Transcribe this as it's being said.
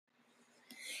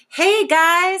Hey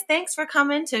guys, thanks for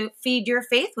coming to Feed Your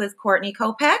Faith with Courtney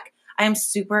Kopech. I am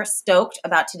super stoked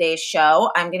about today's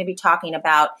show. I'm going to be talking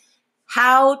about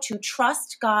how to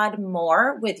trust God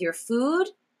more with your food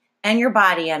and your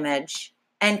body image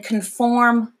and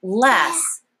conform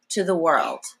less to the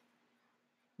world.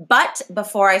 But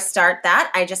before I start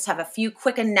that, I just have a few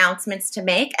quick announcements to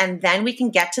make, and then we can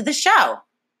get to the show.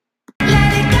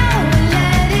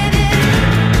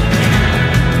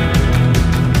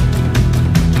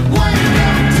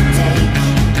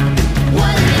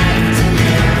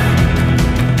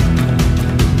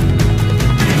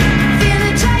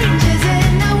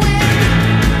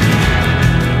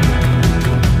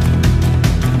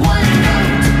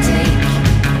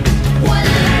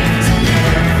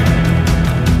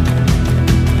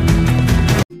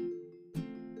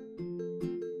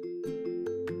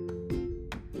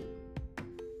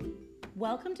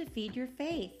 Welcome to Feed Your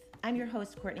Faith. I'm your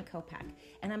host, Courtney Kopech,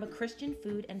 and I'm a Christian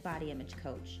food and body image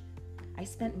coach. I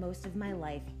spent most of my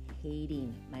life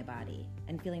hating my body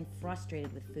and feeling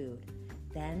frustrated with food.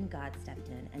 Then God stepped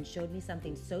in and showed me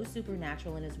something so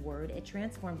supernatural in His Word, it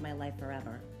transformed my life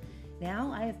forever.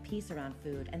 Now I have peace around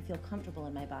food and feel comfortable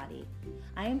in my body.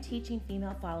 I am teaching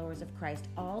female followers of Christ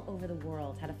all over the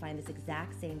world how to find this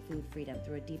exact same food freedom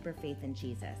through a deeper faith in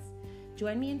Jesus.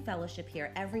 Join me in fellowship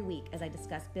here every week as I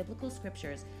discuss biblical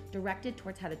scriptures directed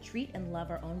towards how to treat and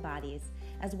love our own bodies,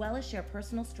 as well as share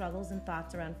personal struggles and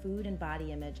thoughts around food and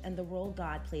body image and the role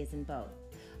God plays in both.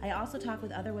 I also talk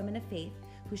with other women of faith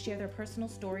who share their personal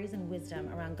stories and wisdom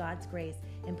around God's grace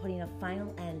in putting a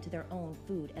final end to their own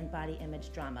food and body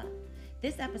image drama.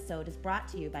 This episode is brought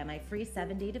to you by my free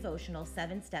 7-day devotional,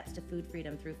 7 Steps to Food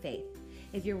Freedom Through Faith.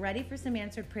 If you're ready for some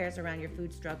answered prayers around your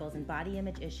food struggles and body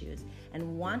image issues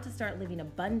and want to start living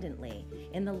abundantly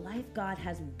in the life God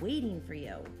has waiting for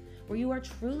you, where you are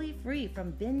truly free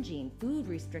from binging, food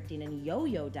restricting, and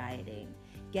yo-yo dieting,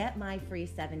 get my free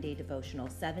 7-day devotional,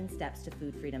 7 Steps to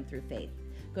Food Freedom Through Faith.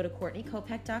 Go to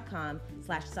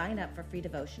CourtneyKopech.com/sign up for free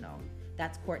devotional.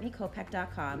 That's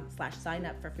CourtneyKopech.com/sign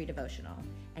up for free devotional.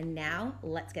 And now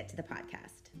let's get to the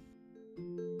podcast.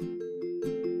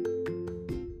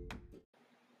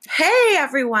 Hey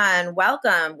everyone,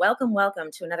 welcome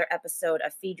to another episode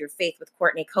of Feed Your Faith with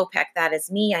Courtney Kopech. That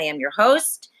is me, I am your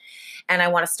host, and I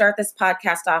want to start this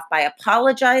podcast off by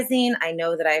apologizing. I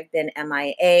know that I've been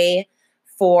MIA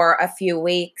for a few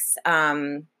weeks,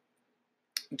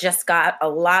 just got a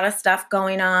lot of stuff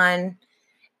going on,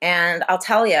 and I'll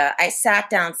tell you, I sat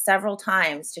down several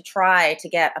times to try to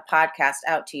get a podcast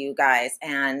out to you guys,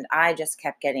 and I just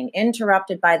kept getting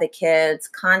interrupted by the kids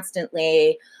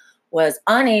constantly, was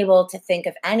unable to think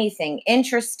of anything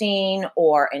interesting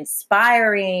or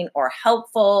inspiring or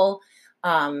helpful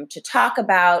to talk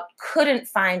about, couldn't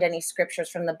find any scriptures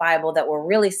from the Bible that were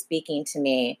really speaking to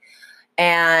me.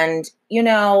 And,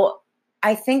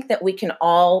 I think that we can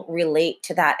all relate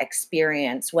to that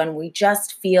experience when we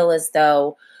just feel as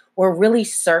though we're really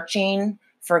searching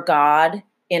for God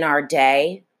in our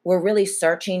day. We're really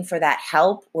searching for that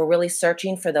help. We're really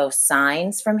searching for those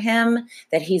signs from Him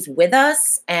that He's with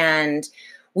us. And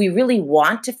we really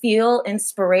want to feel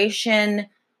inspiration.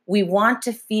 We want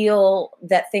to feel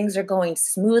that things are going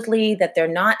smoothly, that they're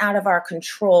not out of our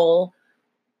control.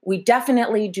 We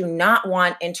definitely do not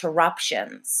want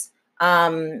interruptions,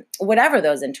 whatever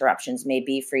those interruptions may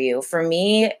be for you. For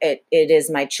me, it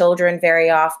is my children very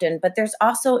often, but there's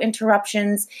also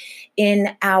interruptions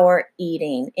in our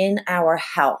eating, in our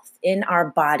health, in our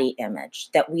body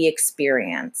image that we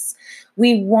experience.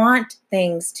 We want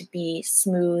things to be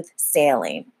smooth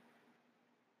sailing.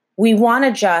 We want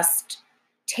to just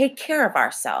take care of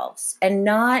ourselves and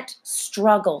not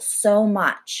struggle so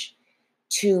much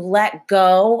to let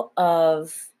go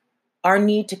of our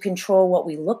need to control what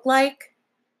we look like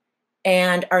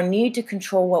and our need to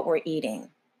control what we're eating.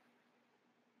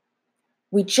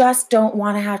 We just don't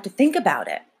want to have to think about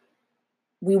it.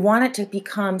 We want it to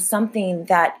become something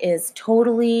that is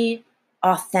totally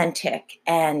authentic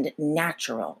and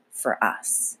natural for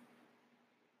us.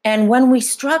 And when we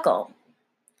struggle,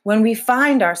 when we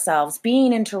find ourselves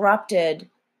being interrupted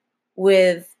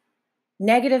with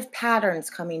negative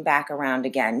patterns coming back around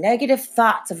again, negative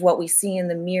thoughts of what we see in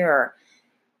the mirror,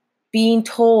 being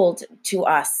told to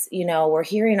us, we're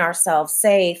hearing ourselves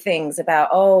say things about,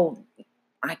 oh,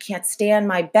 I can't stand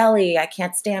my belly, I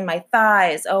can't stand my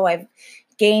thighs, oh, I've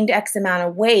gained X amount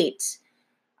of weight,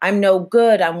 I'm no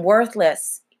good, I'm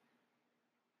worthless.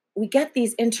 We get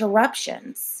these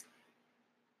interruptions.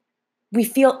 We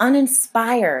feel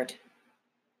uninspired.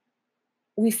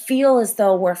 We feel as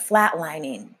though we're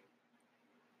flatlining.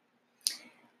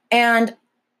 And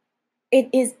it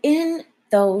is in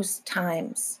those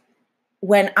times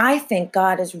when I think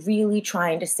God is really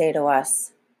trying to say to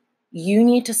us, you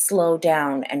need to slow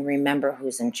down and remember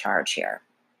who's in charge here.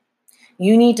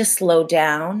 You need to slow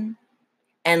down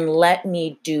and let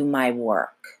me do my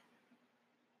work.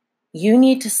 You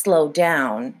need to slow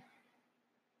down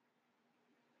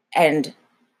and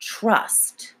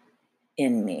trust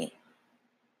in me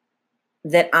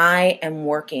that I am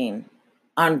working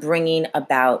on bringing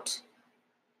about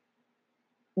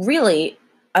really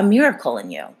a miracle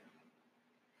in you.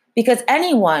 Because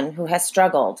anyone who has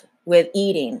struggled with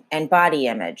eating and body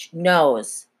image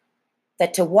knows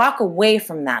that to walk away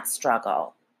from that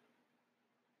struggle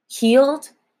healed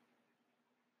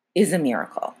is a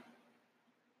miracle.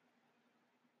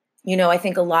 I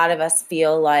think a lot of us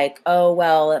feel like, oh,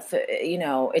 well, if,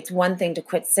 it's one thing to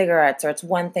quit cigarettes or it's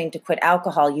one thing to quit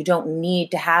alcohol. You don't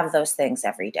need to have those things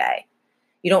every day.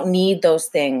 You don't need those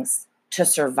things to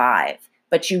survive,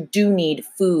 but you do need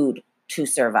food to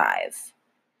survive.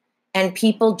 And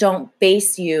people don't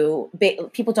base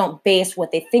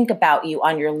what they think about you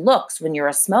on your looks when you're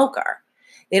a smoker.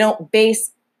 They don't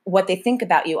base what they think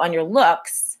about you on your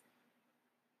looks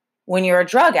when you're a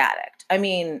drug addict. I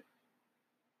mean,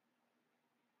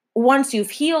 once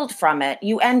you've healed from it,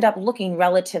 you end up looking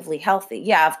relatively healthy.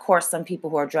 Yeah, of course, some people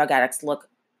who are drug addicts look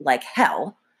like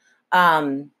hell.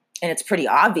 And it's pretty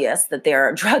obvious that they're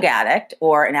a drug addict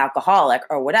or an alcoholic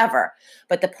or whatever.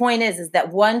 But the point is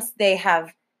that once they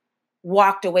have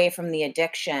walked away from the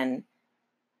addiction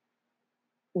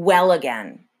well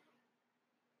again,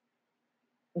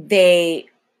 they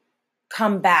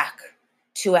come back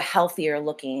to a healthier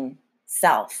looking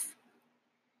self.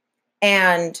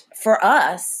 And for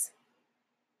us,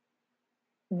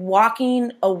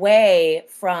 walking away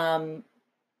from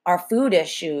our food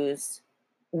issues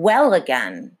well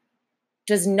again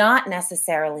does not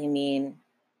necessarily mean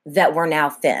that we're now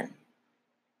thin.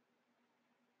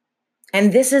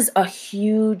 And this is a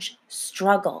huge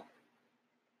struggle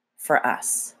for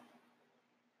us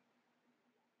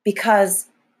because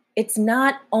it's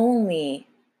not only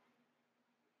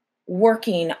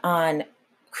working on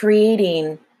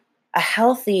creating a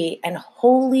healthy and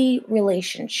holy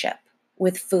relationship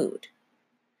with food,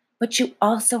 but you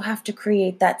also have to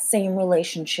create that same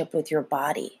relationship with your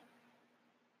body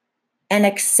and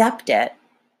accept it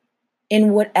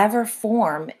in whatever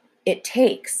form it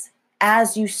takes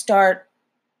as you start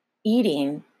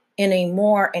eating in a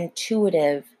more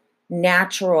intuitive,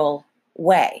 natural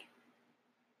way.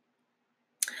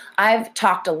 I've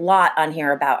talked a lot on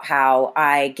here about how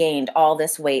I gained all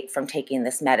this weight from taking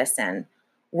this medicine,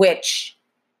 which,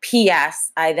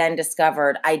 P.S., I then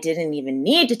discovered I didn't even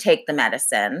need to take the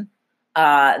medicine.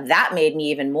 That made me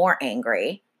even more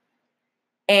angry.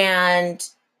 And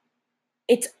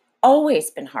it's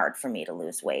always been hard for me to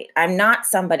lose weight. I'm not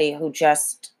somebody who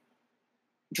just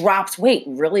drops weight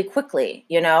really quickly.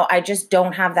 I just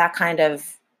don't have that kind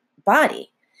of body.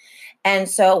 And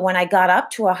so when I got up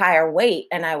to a higher weight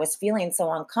and I was feeling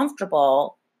so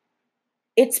uncomfortable,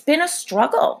 it's been a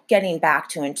struggle getting back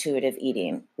to intuitive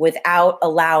eating without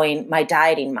allowing my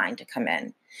dieting mind to come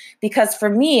in. Because for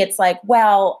me, it's like,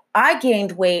 well, I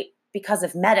gained weight because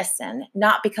of medicine,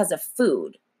 not because of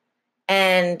food.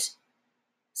 And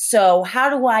so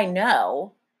how do I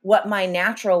know what my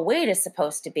natural weight is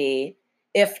supposed to be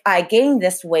if I gain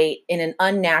this weight in an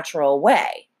unnatural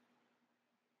way?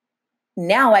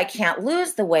 Now I can't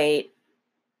lose the weight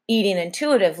eating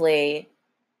intuitively,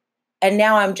 and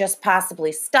now I'm just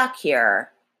possibly stuck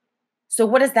here. So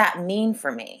what does that mean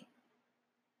for me?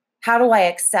 How do I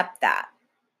accept that?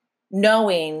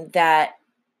 Knowing that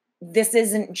this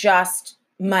isn't just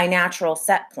my natural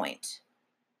set point.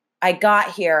 I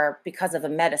got here because of a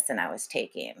medicine I was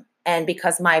taking. And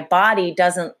because my body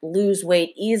doesn't lose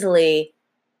weight easily,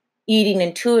 eating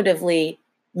intuitively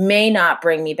may not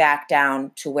bring me back down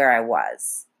to where I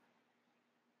was.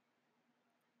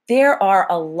 There are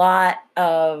a lot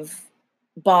of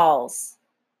balls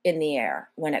in the air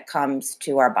when it comes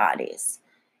to our bodies.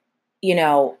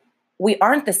 We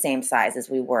aren't the same size as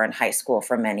we were in high school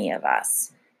for many of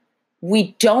us.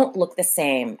 We don't look the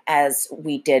same as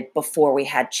we did before we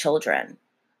had children.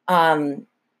 For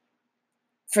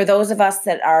those of us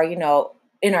that are, in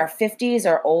our 50s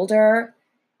or older,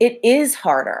 it is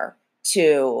harder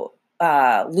to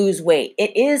lose weight.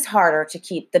 It is harder to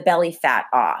keep the belly fat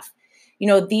off.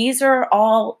 These are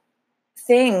all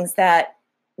things that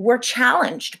we're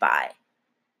challenged by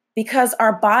because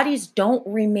our bodies don't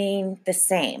remain the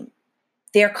same.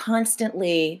 They're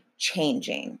constantly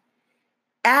changing,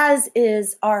 as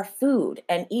is our food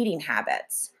and eating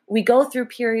habits. We go through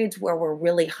periods where we're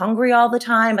really hungry all the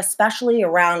time, especially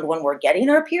around when we're getting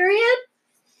our period.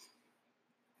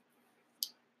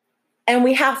 And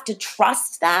we have to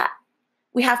trust that.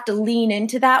 We have to lean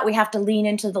into that. We have to lean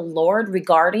into the Lord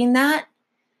regarding that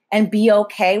and be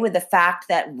okay with the fact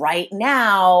that right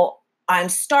now I'm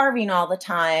starving all the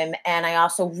time and I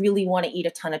also really want to eat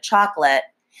a ton of chocolate,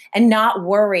 and not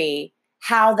worry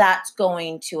how that's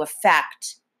going to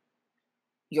affect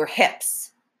your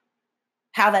hips,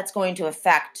 how that's going to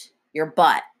affect your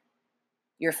butt,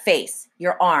 your face,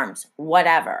 your arms,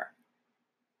 whatever.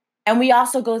 And we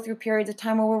also go through periods of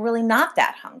time where we're really not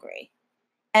that hungry.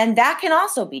 And that can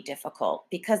also be difficult,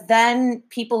 because then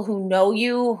people who know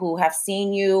you, who have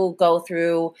seen you go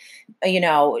through,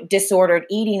 disordered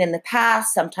eating in the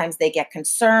past, sometimes they get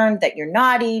concerned that you're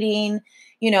not eating.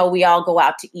 We all go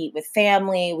out to eat with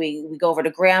family. We go over to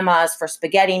grandma's for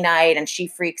spaghetti night and she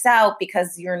freaks out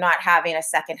because you're not having a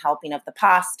second helping of the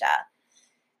pasta.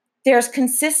 There's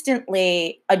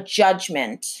consistently a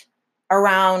judgment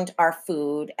around our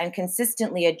food and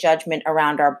consistently a judgment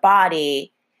around our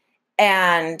body.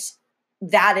 And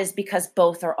that is because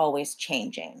both are always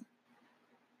changing.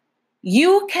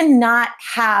 You cannot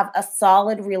have a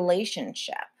solid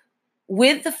relationship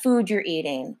with the food you're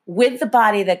eating, with the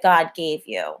body that God gave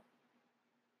you,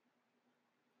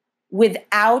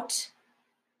 without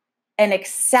an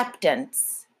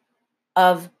acceptance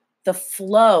of the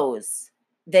flows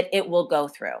that it will go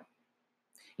through.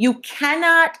 You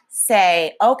cannot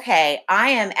say, okay, I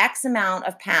am X amount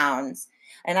of pounds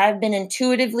and I've been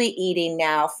intuitively eating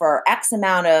now for X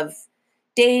amount of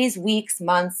days, weeks,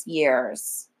 months,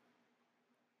 years.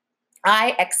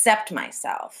 I accept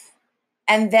myself.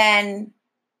 And then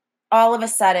all of a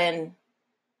sudden,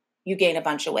 you gain a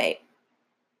bunch of weight.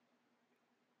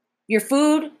 Your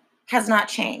food has not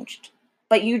changed,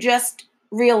 but you just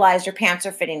realize your pants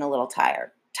are fitting a little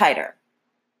tighter.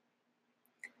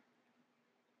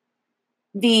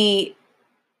 The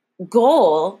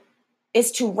goal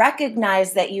is to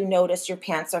recognize that you notice your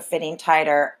pants are fitting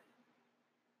tighter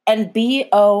and be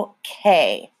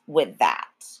okay with that.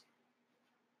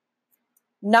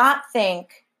 Not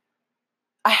think,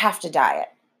 I have to diet.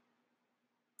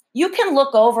 You can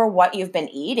look over what you've been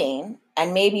eating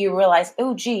and maybe you realize,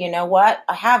 oh, gee, you know what?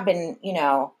 I have been,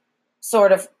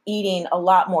 sort of eating a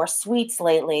lot more sweets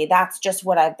lately. That's just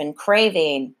what I've been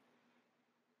craving.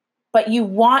 But you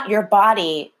want your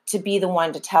body to be the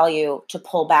one to tell you to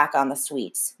pull back on the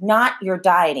sweets, not your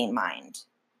dieting mind.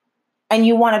 And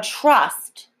you want to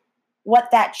trust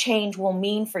what that change will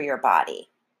mean for your body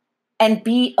and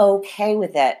be okay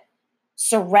with it.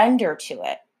 Surrender to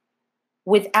it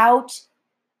without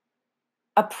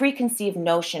a preconceived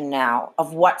notion now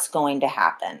of what's going to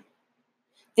happen.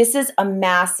 This is a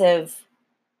massive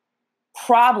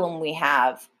problem we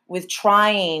have with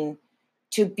trying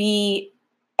to be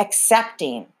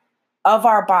accepting of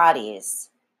our bodies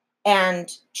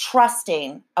and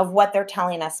trusting of what they're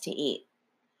telling us to eat.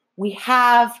 We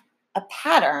have a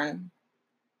pattern,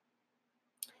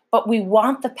 but we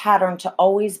want the pattern to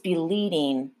always be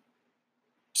leading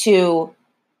to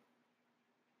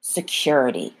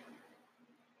security.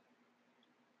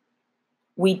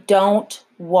 We don't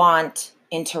want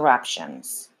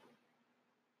interruptions.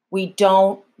 We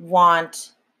don't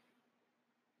want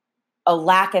a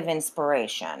lack of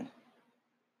inspiration.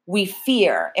 We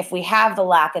fear if we have the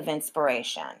lack of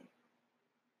inspiration,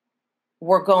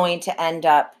 we're going to end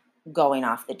up going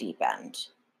off the deep end.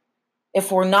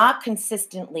 If we're not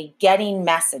consistently getting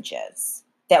messages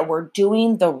that we're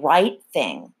doing the right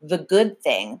thing, the good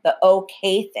thing, the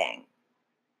okay thing,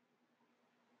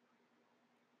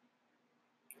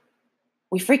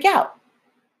 we freak out.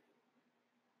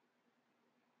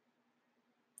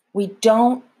 We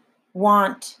don't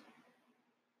want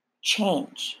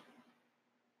change.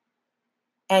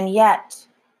 And yet,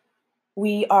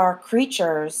 we are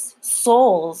creatures,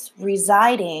 souls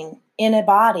residing in a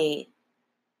body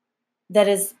that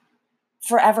is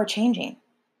forever changing.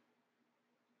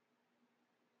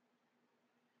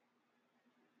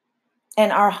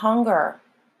 And our hunger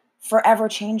forever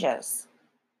changes.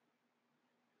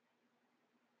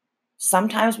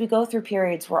 Sometimes we go through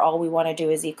periods where all we want to do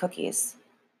is eat cookies.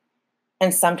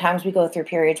 And sometimes we go through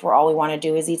periods where all we want to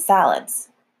do is eat salads.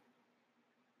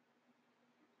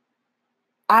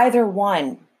 Either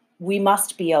one, we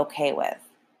must be okay with.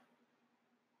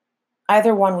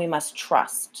 Either one, we must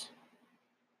trust.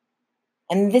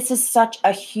 And this is such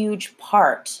a huge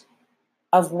part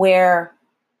of where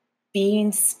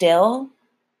being still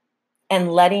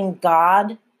and letting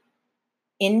God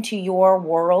into your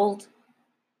world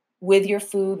with your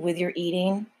food, with your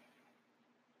eating,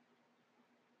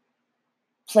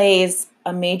 plays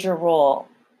a major role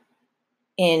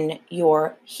in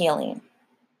your healing.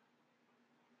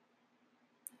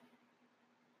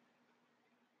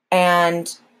 And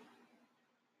And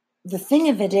the thing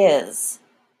of it is,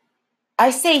 I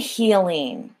say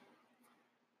healing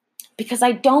because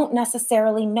I don't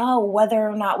necessarily know whether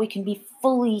or not we can be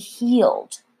fully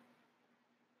healed.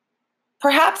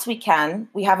 Perhaps we can.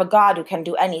 We have a God who can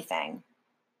do anything.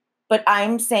 But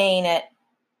I'm saying it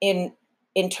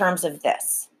in terms of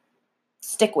this.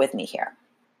 Stick with me here.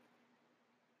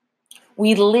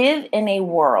 We live in a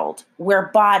world where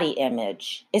body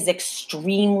image is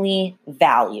extremely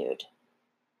valued.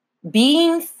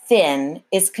 Being thin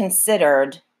is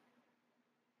considered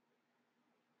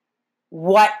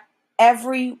what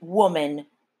every woman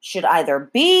should either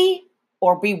be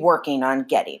or be working on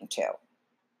getting to.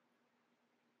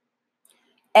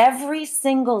 Every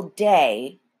single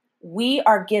day, we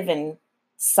are given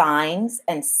signs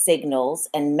and signals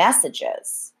and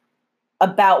messages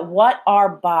about what our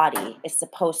body is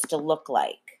supposed to look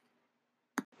like.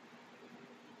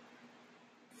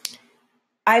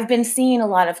 I've been seeing a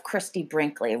lot of Christy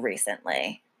Brinkley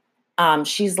recently.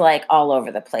 She's like all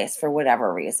over the place for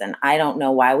whatever reason. I don't know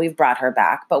why we've brought her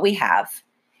back, but we have.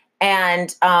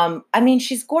 And I mean,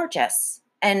 she's gorgeous.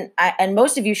 And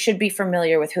most of you should be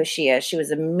familiar with who she is. She was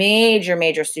a major,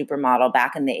 major supermodel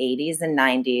back in the 80s and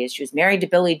 90s. She was married to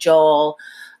Billy Joel.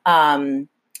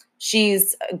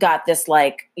 She's got this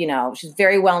she's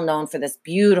very well known for this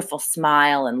beautiful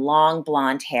smile and long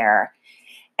blonde hair.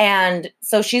 And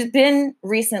so she's been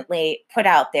recently put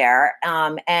out there.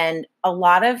 And a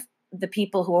lot of the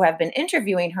people who have been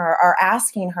interviewing her are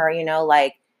asking her,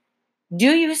 do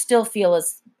you still feel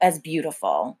as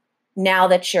beautiful now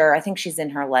that I think she's in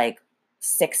her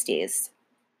 60s?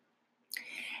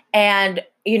 And,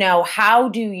 how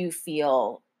do you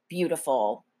feel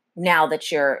beautiful now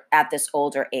that you're at this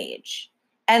older age?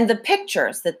 And the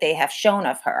pictures that they have shown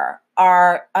of her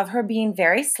are of her being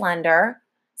very slender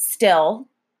still.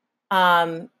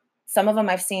 Some of them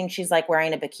I've seen, she's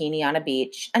wearing a bikini on a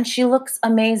beach and she looks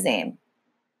amazing.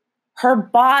 Her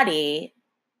body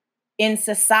in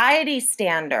society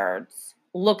standards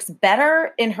looks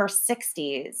better in her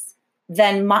 60s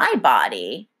than my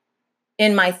body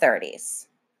in my 30s.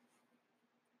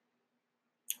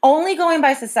 Only going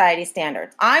by society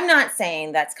standards. I'm not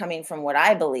saying that's coming from what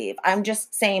I believe. I'm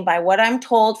just saying by what I'm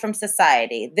told from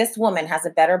society, this woman has a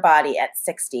better body at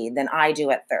 60 than I do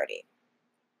at 30.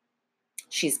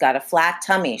 She's got a flat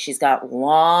tummy. She's got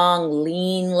long,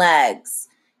 lean legs,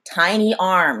 tiny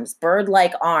arms,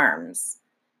 bird-like arms.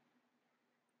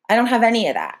 I don't have any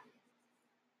of that.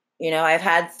 I've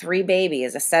had 3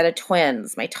 babies, a set of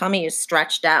twins. My tummy is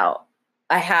stretched out.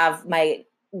 I have my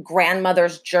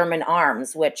grandmother's German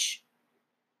arms, which,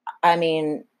 I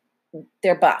mean,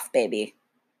 they're buff, baby.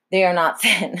 They are not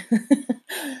thin.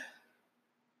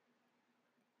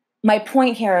 My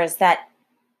point here is that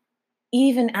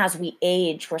even as we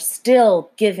age, we're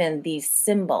still given these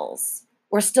symbols.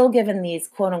 We're still given these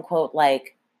quote unquote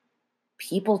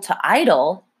people to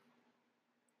idol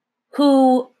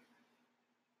who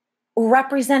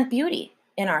represent beauty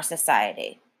in our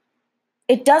society.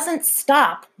 It doesn't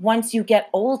stop once you get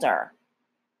older.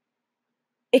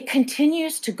 It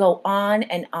continues to go on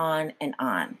and on and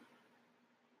on.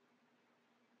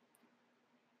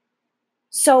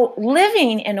 So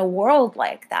living in a world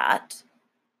like that,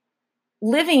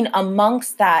 living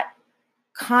amongst that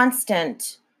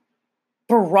constant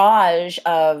barrage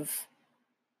of,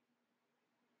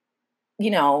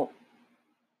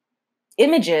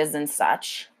 images and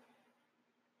such,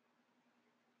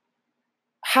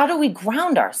 how do we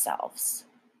ground ourselves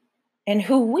in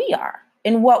who we are,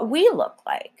 in what we look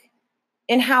like,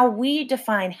 in how we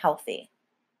define healthy,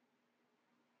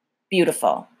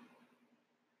 beautiful,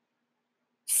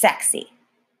 sexy?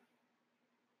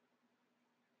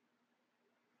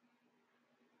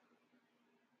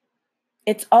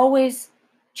 It's always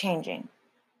changing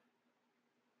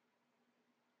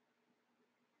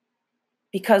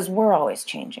because we're always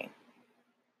changing.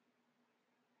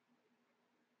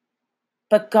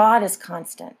 But God is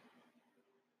constant.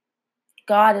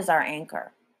 God is our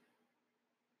anchor.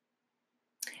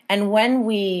 And when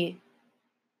we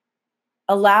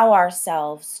allow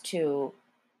ourselves to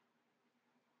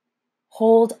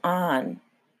hold on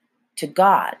to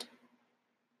God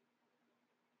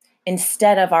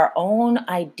instead of our own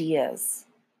ideas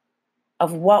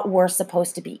of what we're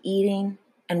supposed to be eating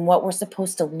and what we're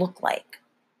supposed to look like,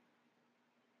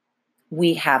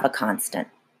 we have a constant.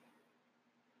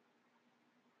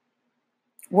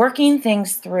 Working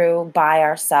things through by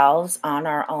ourselves on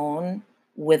our own,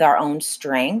 with our own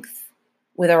strength,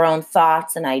 with our own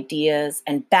thoughts and ideas,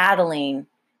 and battling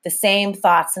the same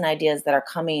thoughts and ideas that are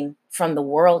coming from the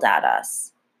world at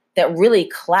us that really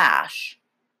clash.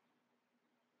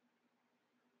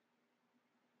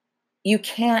 you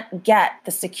can't get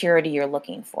the security you're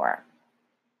looking for.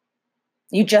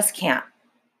 You just can't.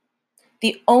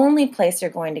 The only place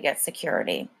you're going to get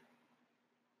security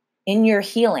in your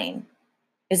healing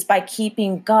is by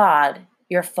keeping God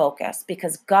your focus,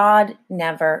 because God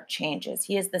never changes.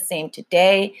 He is the same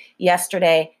today,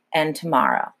 yesterday, and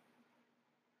tomorrow.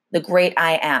 The great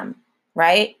I am,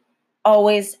 right?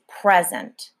 Always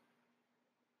present,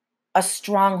 a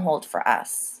stronghold for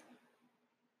us.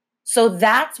 So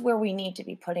that's where we need to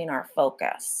be putting our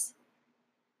focus,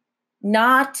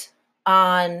 not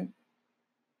on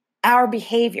our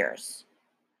behaviors,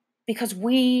 because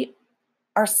we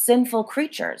are sinful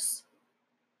creatures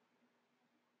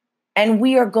and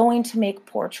we are going to make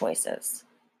poor choices,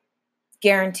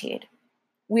 guaranteed.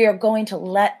 We are going to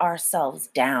let ourselves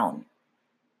down.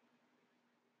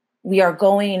 We are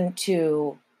going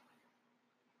to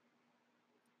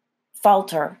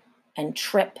falter and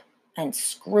trip and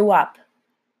screw up.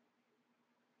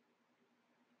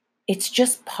 It's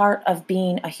just part of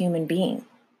being a human being.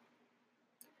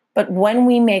 But when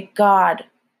we make God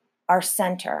our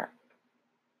center,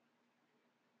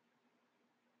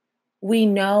 we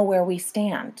know where we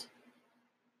stand,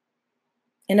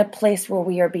 in a place where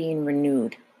we are being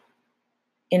renewed,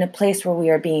 in a place where we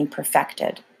are being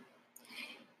perfected,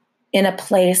 in a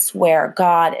place where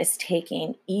God is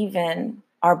taking even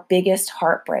our biggest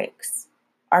heartbreaks,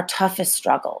 our toughest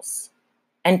struggles,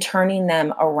 and turning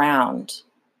them around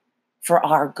for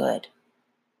our good,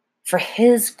 for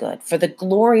His good, for the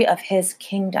glory of His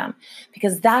kingdom.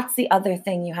 Because that's the other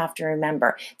thing you have to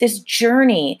remember. This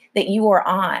journey that you are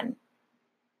on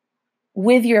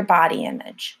with your body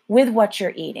image, with what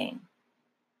you're eating,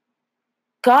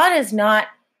 God is not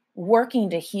working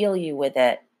to heal you with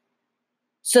it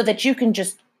so that you can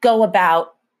just go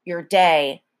about your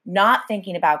day not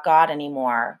thinking about God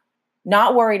anymore,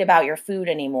 not worried about your food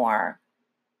anymore.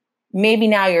 Maybe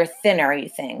now you're thinner, you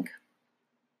think.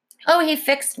 Oh, He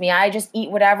fixed me. I just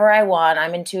eat whatever I want.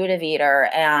 I'm an intuitive eater,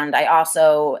 and I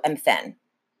also am thin.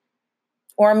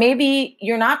 Or maybe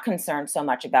you're not concerned so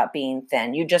much about being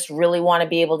thin. You just really want to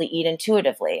be able to eat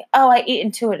intuitively. Oh, I eat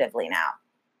intuitively now.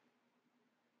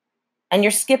 And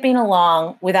you're skipping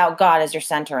along without God as your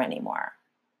center anymore.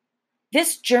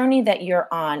 This journey that you're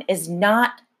on is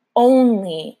not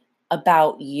only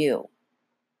about you.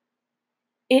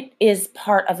 It is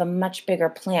part of a much bigger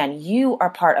plan. You are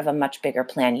part of a much bigger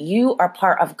plan. You are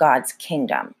part of God's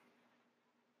kingdom.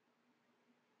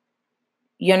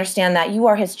 You understand that? You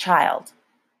are His child.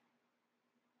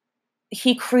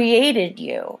 He created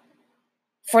you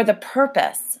for the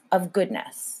purpose of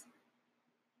goodness.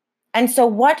 And so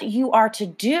what you are to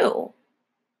do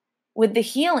with the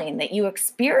healing that you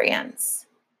experience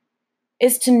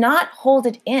is to not hold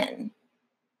it in,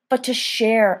 but to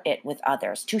share it with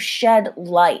others, to shed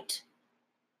light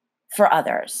for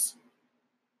others,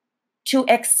 to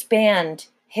expand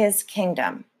His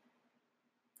kingdom,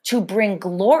 to bring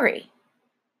glory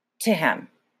to Him,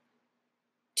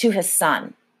 to His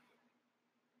Son.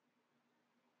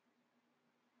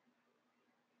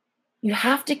 You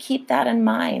have to keep that in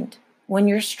mind when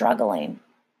you're struggling,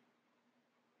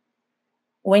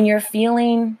 when you're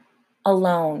feeling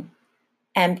alone,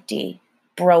 empty,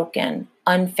 broken,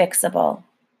 unfixable,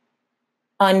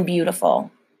 unbeautiful,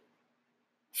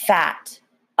 fat,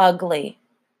 ugly,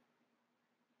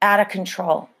 out of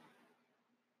control,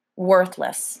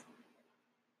 worthless.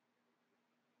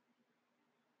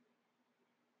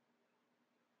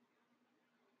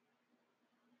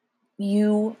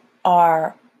 You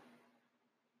are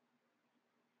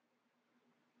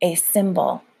a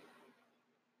symbol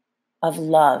of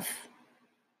love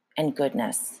and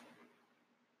goodness,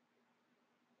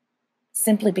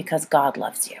 simply because God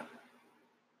loves you.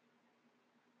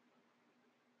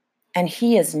 And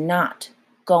He is not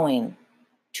going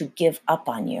to give up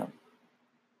on you.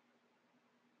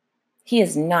 He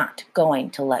is not going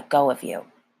to let go of you,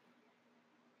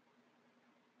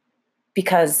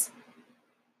 because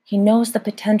He knows the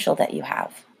potential that you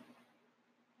have.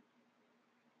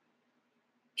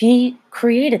 He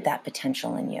created that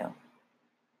potential in you.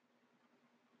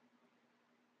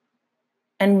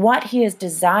 And what He is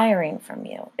desiring from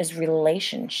you is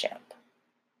relationship.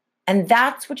 And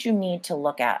that's what you need to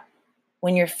look at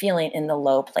when you're feeling in the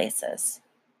low places.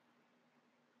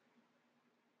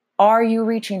 Are you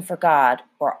reaching for God,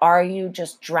 or are you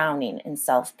just drowning in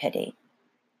self-pity?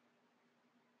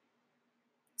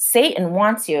 Satan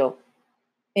wants you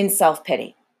in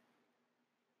self-pity.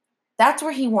 That's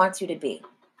where he wants you to be.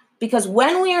 Because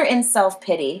when we are in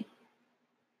self-pity,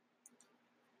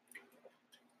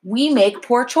 we make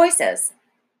poor choices.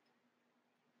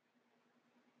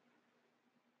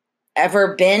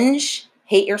 Ever binge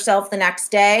hate yourself the next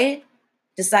day,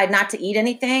 decide not to eat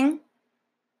anything,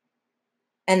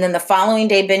 and then the following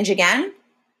day binge again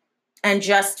and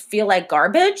just feel like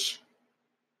garbage?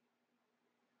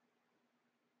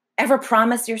 Ever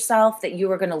promise yourself that you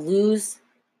were going to lose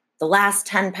the last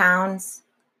 10 pounds,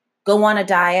 go on a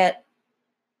diet,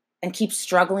 and keep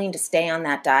struggling to stay on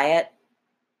that diet?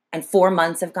 And 4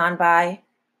 months have gone by.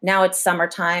 Now it's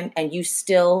summertime and you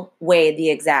still weigh the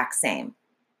exact same.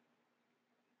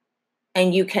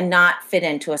 And you cannot fit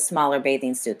into a smaller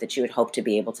bathing suit that you would hope to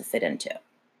be able to fit into.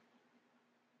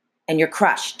 And you're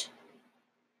crushed.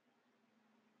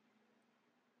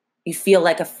 You feel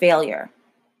like a failure.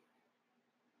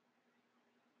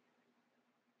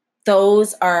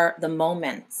 Those are the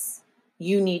moments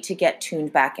you need to get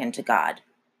tuned back into God.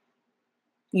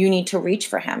 You need to reach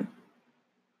for him.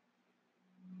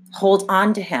 Hold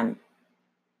on to him.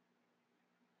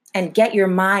 And get your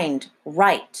mind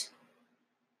right.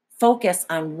 Focus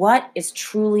on what is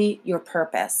truly your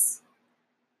purpose.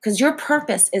 Because your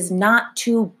purpose is not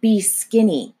to be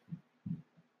skinny.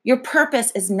 Your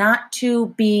purpose is not to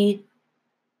be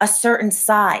a certain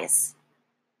size.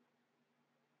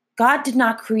 God did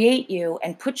not create you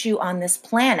and put you on this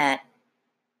planet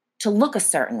to look a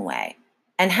certain way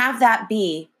and have that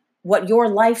be what your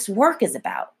life's work is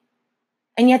about.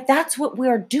 And yet that's what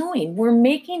we're doing. We're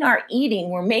making our eating,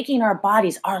 we're making our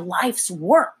bodies our life's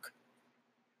work.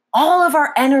 All of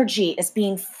our energy is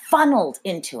being funneled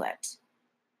into it.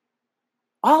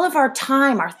 All of our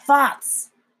time, our thoughts,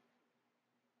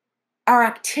 our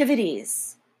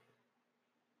activities.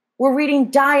 We're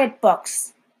reading diet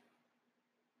books,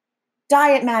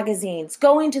 diet magazines,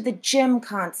 going to the gym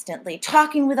constantly,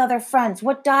 talking with other friends.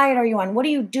 What diet are you on? What are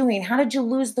you doing? How did you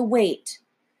lose the weight?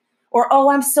 Or, oh,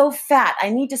 I'm so fat. I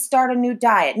need to start a new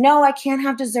diet. No, I can't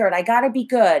have dessert. I got to be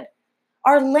good.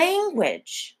 Our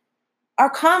language, our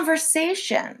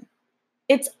conversation,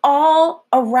 it's all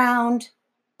around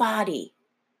body.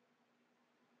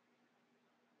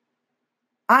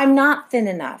 I'm not thin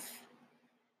enough.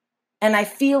 And I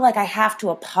feel like I have to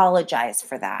apologize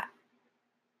for that.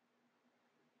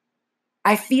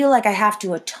 I feel like I have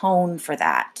to atone for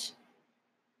that.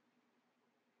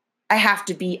 I have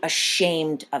to be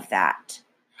ashamed of that.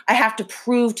 I have to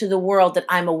prove to the world that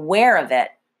I'm aware of it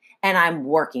and I'm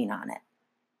working on it.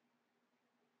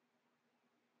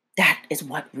 That is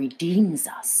what redeems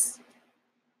us.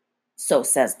 So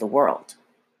says the world.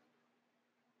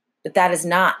 But that is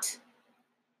not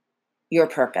your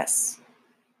purpose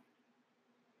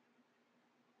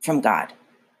from God.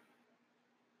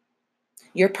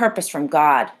 Your purpose from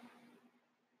God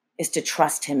is to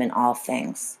trust him in all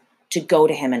things, to go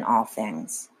to him in all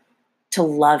things, to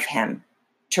love him,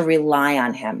 to rely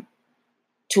on him,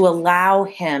 to allow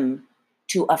him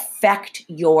to affect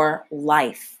your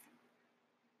life.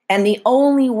 And the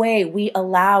only way we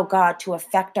allow God to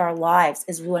affect our lives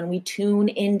is when we tune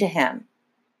into him,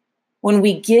 when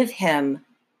we give him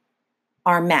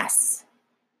our mess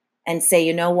and say,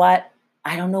 you know what?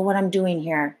 I don't know what I'm doing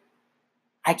here.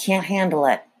 I can't handle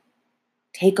it.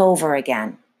 Take over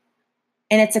again.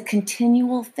 And it's a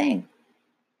continual thing.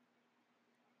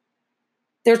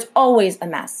 There's always a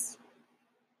mess.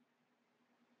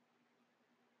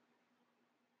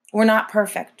 We're not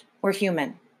perfect. We're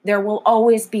human. There will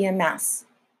always be a mess.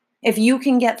 If you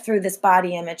can get through this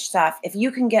body image stuff, if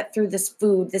you can get through this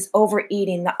food, this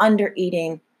overeating, the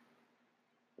undereating,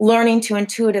 learning to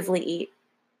intuitively eat,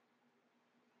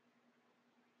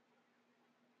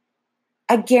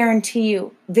 I guarantee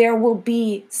you there will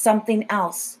be something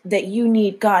else that you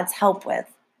need God's help with,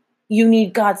 you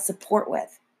need God's support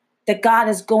with, that God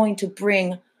is going to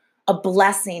bring a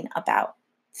blessing about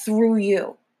through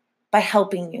you by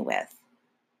helping you with.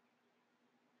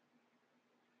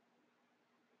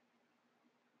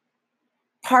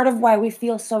 Part of why we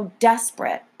feel so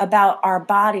desperate about our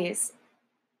bodies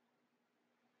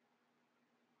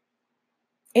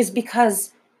is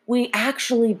because we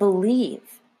actually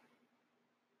believe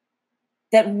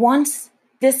that once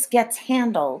this gets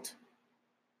handled,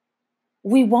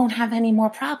 we won't have any more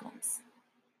problems.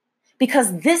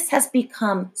 Because this has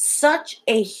become such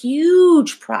a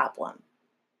huge problem.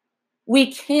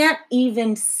 We can't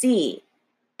even see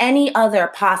any other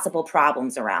possible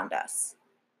problems around us.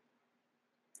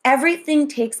 Everything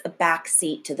takes a back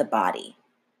seat to the body.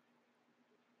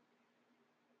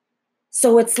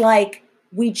 So it's like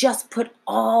we just put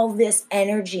all this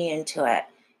energy into it.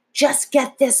 Just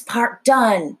get this part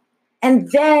done, and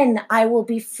then I will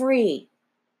be free.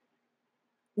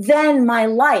 Then my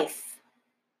life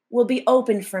will be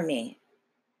open for me.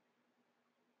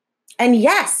 And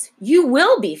yes, you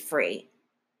will be free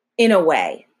in a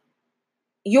way.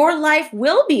 your life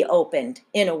will be opened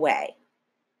in a way.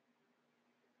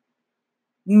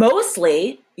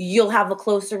 Mostly, you'll have a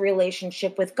closer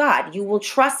relationship with God. You will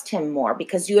trust him more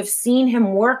because you have seen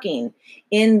him working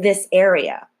in this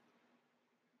area.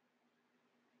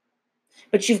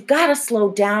 But you've got to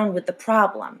slow down with the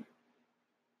problem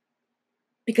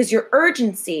because your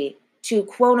urgency to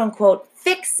quote unquote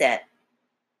fix it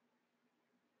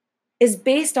is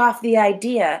based off the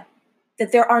idea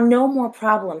that there are no more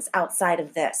problems outside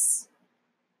of this.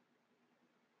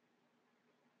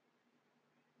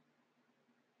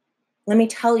 Let me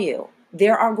tell you,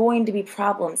 there are going to be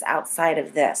problems outside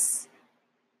of this.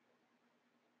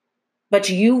 But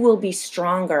you will be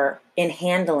stronger in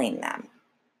handling them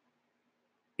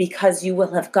because you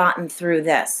will have gotten through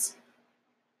this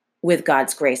with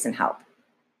God's grace and help,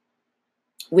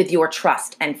 with your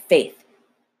trust and faith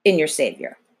in your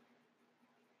Savior.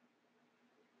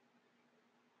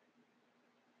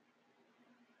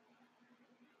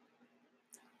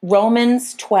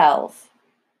 Romans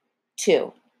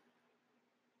 12:2.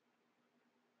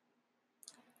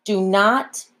 Do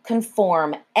not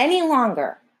conform any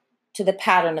longer to the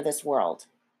pattern of this world,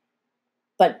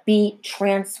 but be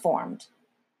transformed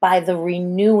by the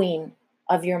renewing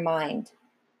of your mind.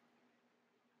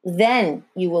 Then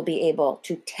you will be able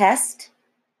to test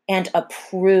and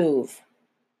approve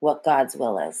what God's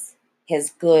will is,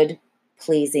 his good,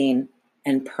 pleasing,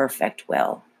 and perfect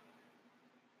will.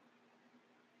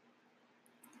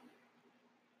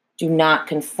 Do not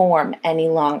conform any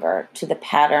longer to the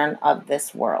pattern of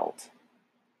this world.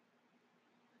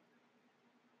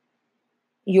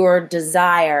 Your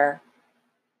desire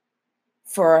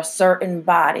for a certain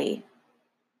body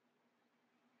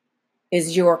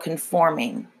is your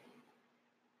conforming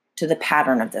to the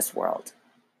pattern of this world.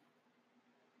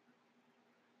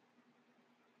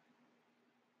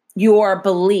 Your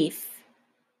belief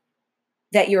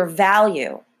that your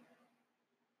value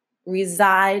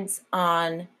resides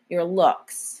on your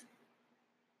looks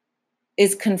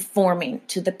is conforming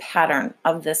to the pattern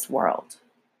of this world.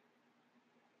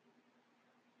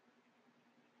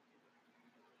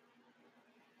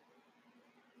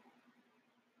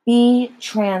 Be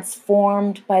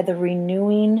transformed by the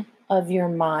renewing of your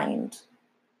mind.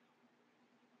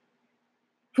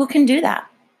 Who can do that?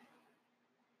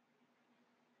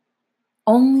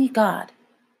 Only God.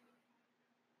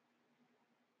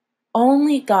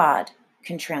 Only God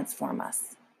can transform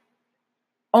us.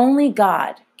 Only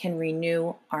God can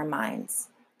renew our minds.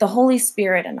 The Holy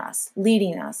Spirit in us,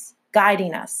 leading us,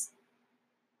 guiding us,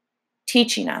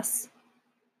 teaching us,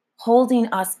 holding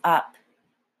us up,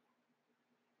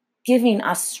 giving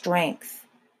us strength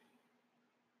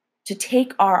to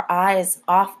take our eyes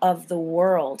off of the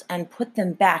world and put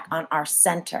them back on our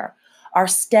center, our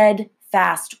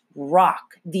steadfast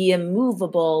rock, the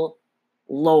immovable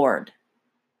Lord.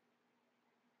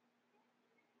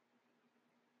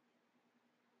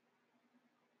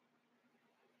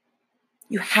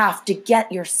 You have to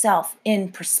get yourself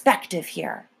in perspective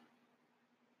here.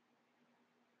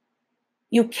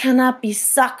 You cannot be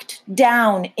sucked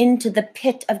down into the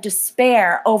pit of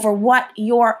despair over what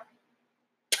your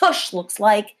tush looks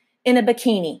like in a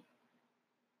bikini.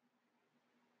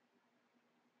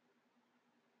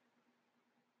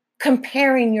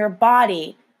 Comparing your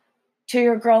body to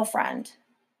your girlfriend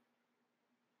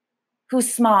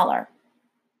who's smaller,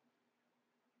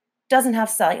 doesn't have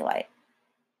cellulite,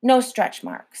 no stretch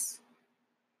marks,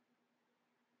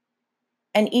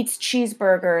 and eats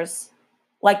cheeseburgers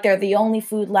like they're the only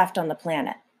food left on the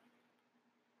planet.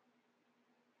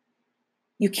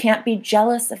 You can't be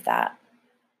jealous of that.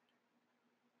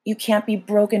 You can't be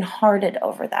brokenhearted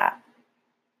over that.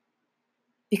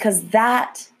 Because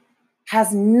that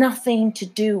has nothing to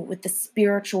do with the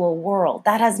spiritual world.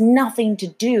 That has nothing to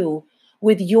do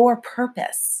with your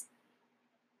purpose.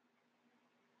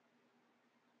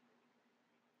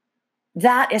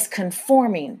 That is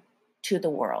conforming to the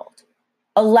world,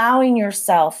 allowing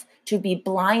yourself to be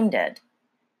blinded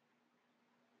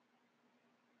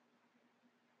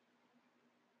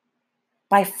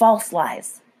by false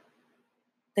lies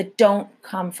that don't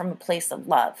come from a place of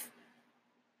love.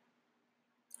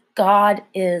 God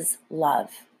is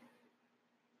love.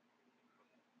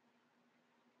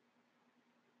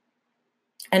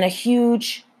 And a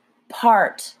huge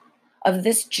part of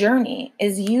this journey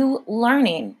is you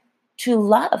learning to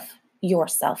love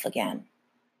yourself again.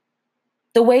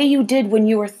 The way you did when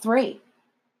you were 3,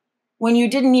 when you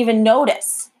didn't even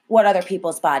notice what other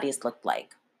people's bodies looked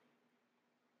like.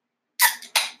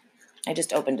 I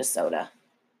just opened a soda.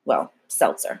 Well,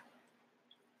 seltzer.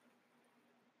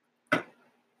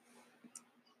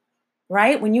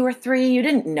 right? When you were 3, you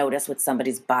didn't notice what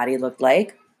somebody's body looked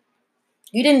like.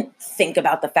 You didn't think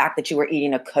about the fact that you were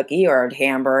eating a cookie or a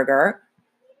hamburger.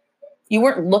 You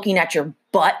weren't looking at your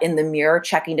butt in the mirror,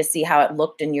 checking to see how it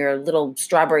looked in your little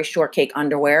strawberry shortcake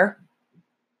underwear.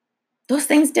 Those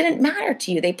things didn't matter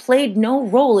to you. They played no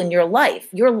role in your life.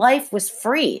 Your life was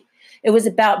free. It was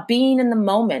about being in the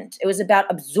moment. It was about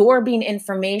absorbing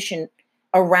information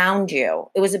around you.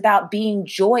 It was about being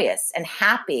joyous and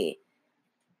happy.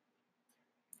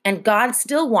 And God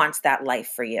still wants that life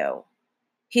for you.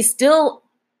 He still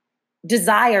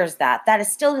desires that. That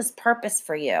is still his purpose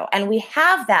for you. And we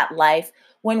have that life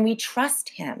when we trust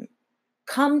him.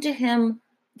 Come to him.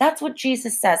 That's what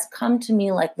Jesus says. Come to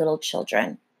me like little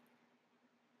children.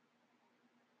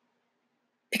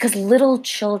 Because little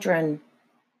children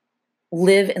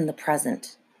live in the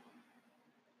present.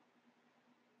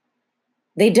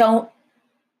 They don't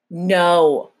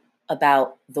know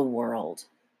about the world.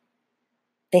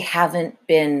 They haven't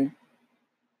been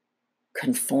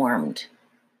conformed.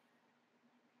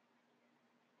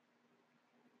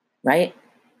 Right?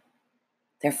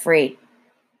 They're free.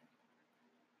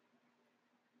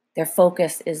 Their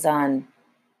focus is on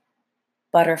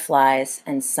butterflies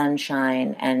and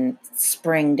sunshine and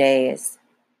spring days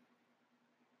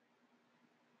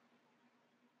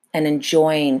and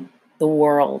enjoying the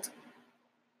world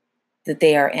that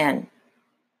they are in.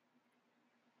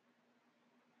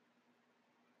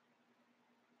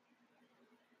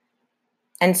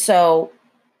 And so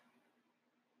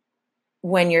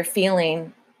when you're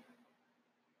feeling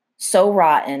so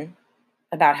rotten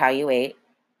about how you ate,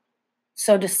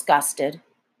 so disgusted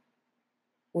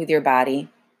with your body,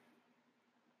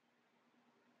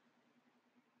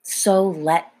 so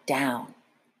let down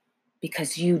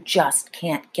because you just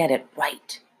can't get it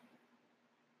right.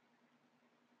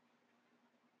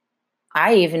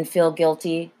 I even feel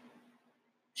guilty,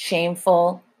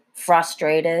 shameful,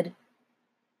 frustrated,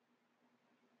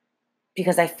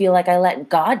 because I feel like I let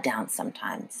God down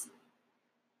sometimes.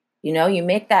 You know, you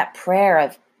make that prayer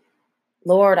of,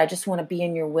 Lord, I just want to be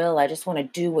in your will. I just want to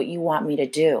do what you want me to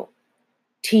do.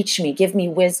 Teach me, give me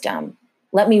wisdom.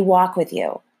 Let me walk with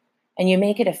you. And you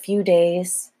make it a few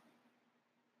days,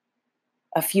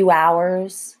 a few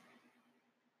hours,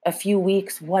 a few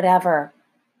weeks, whatever.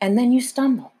 And then you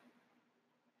stumble.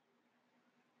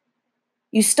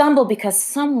 You stumble because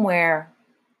somewhere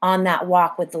on that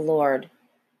walk with the Lord,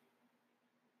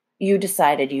 you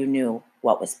decided you knew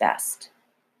what was best.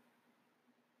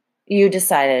 You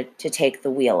decided to take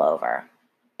the wheel over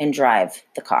and drive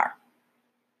the car.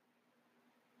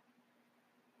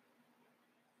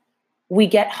 We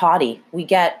get haughty, we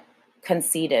get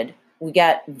conceited, we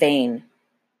get vain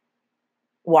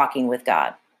walking with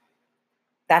God.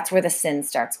 That's where the sin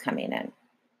starts coming in.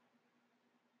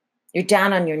 You're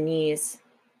down on your knees,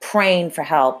 praying for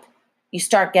help. You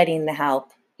start getting the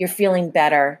help. You're feeling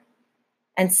better.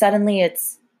 And suddenly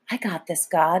it's, I got this,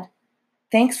 God.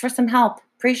 Thanks for some help.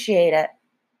 Appreciate it.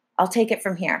 I'll take it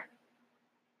from here.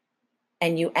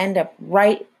 And you end up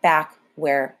right back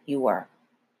where you were.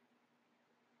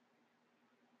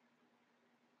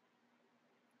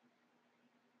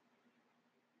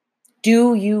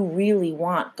 Do you really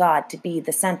want God to be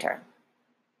the center?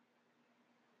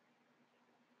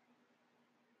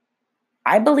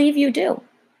 I believe you do.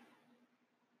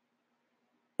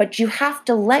 But you have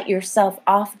to let yourself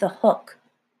off the hook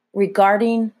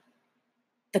regarding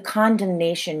the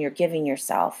condemnation you're giving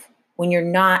yourself when you're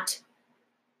not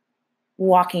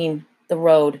walking the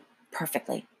road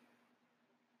perfectly.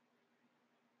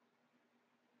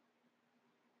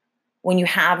 When you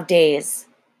have days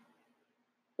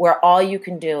where all you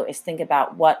can do is think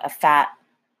about what a fat,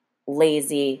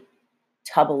 lazy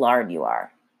tub of lard you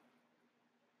are.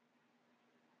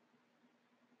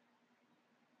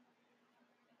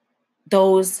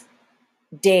 Those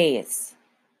days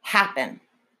happen.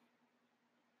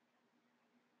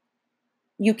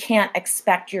 You can't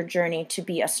expect your journey to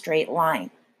be a straight line.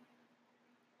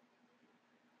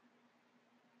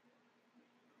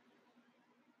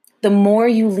 The more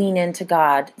you lean into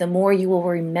God, the more you will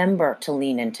remember to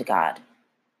lean into God.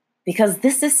 Because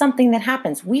this is something that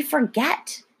happens. We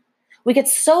forget. We get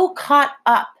so caught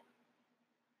up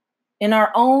in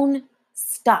our own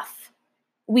stuff.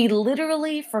 We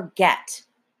literally forget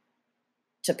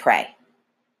to pray.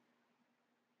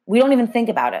 We don't even think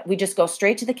about it. We just go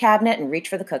straight to the cabinet and reach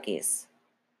for the cookies.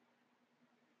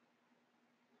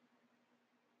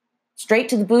 Straight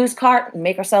to the booze cart and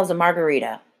make ourselves a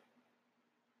margarita.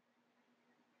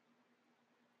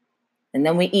 And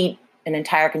then we eat an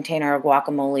entire container of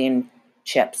guacamole and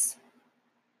chips.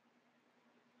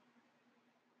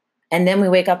 And then we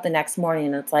wake up the next morning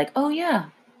and it's like, oh yeah,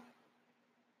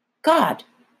 God.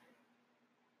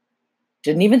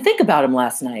 Didn't even think about him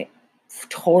last night.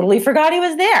 Totally forgot he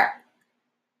was there.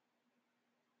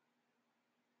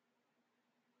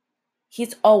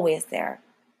 He's always there.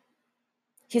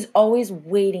 He's always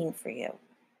waiting for you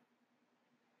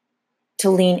to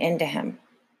lean into him.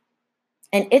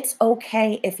 And it's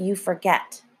okay if you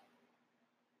forget.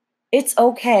 It's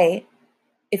okay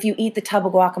if you eat the tub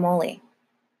of guacamole.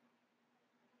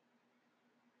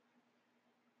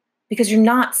 Because you're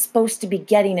not supposed to be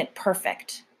getting it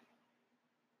perfect.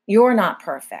 You're not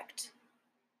perfect.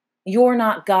 You're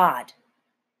not God.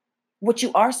 What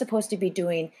you are supposed to be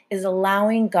doing is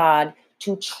allowing God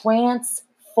to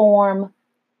transform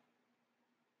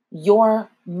your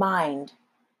mind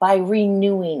by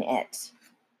renewing it.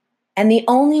 And the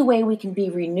only way we can be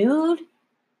renewed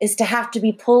is to have to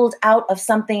be pulled out of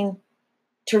something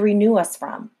to renew us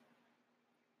from.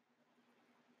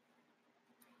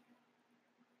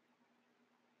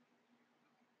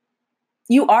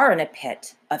 You are in a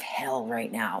pit of hell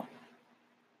right now,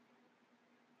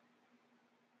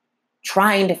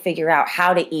 trying to figure out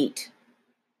how to eat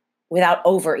without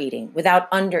overeating,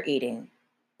 without undereating,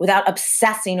 without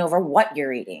obsessing over what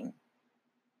you're eating.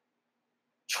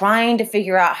 Trying to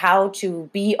figure out how to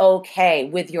be okay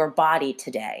with your body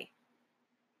today.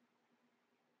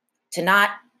 To not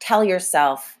tell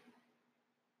yourself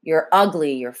you're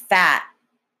ugly, you're fat,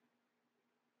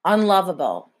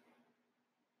 unlovable,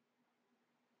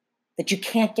 that you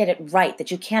can't get it right,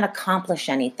 that you can't accomplish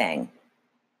anything.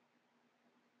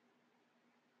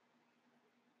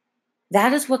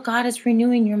 That is what God is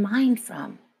renewing your mind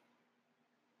from.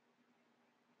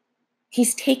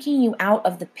 He's taking you out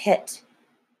of the pit.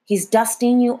 He's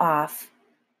dusting you off,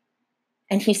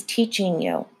 and he's teaching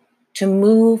you to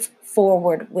move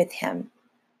forward with him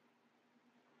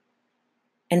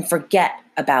and forget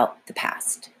about the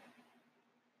past.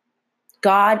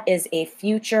 God is a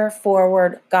future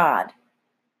forward God.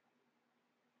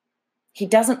 He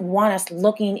doesn't want us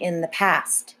looking in the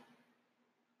past.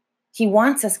 He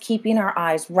wants us keeping our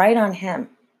eyes right on him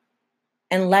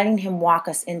and letting him walk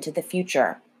us into the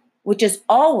future, which is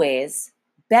always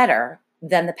better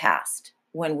than the past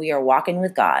when we are walking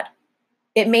with God.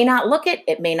 It may not look it,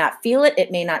 it may not feel it,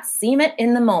 it may not seem it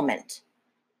in the moment.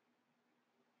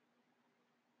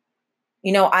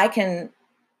 You know, I can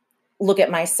look at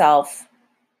myself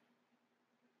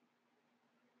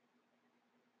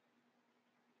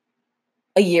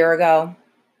a year ago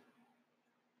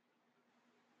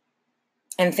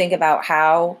and think about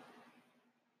how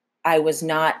I was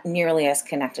not nearly as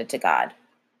connected to God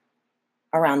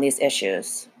around these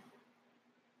issues.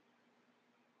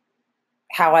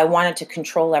 How I wanted to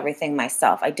control everything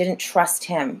myself. I didn't trust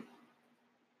him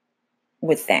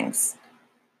with things.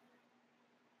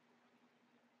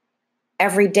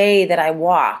 Every day that I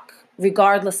walk,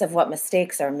 regardless of what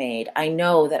mistakes are made, I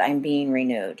know that I'm being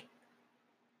renewed.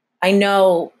 I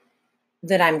know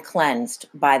that I'm cleansed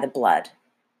by the blood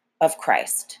of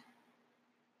Christ,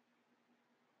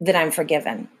 that I'm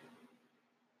forgiven.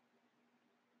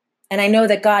 And I know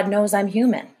that God knows I'm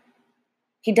human.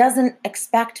 He doesn't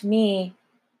expect me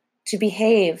to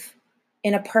behave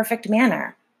in a perfect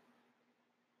manner.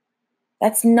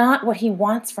 That's not what he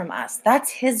wants from us. That's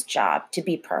his job, to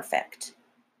be perfect.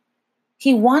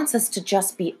 He wants us to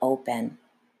just be open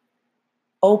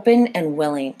and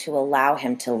willing to allow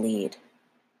him to lead.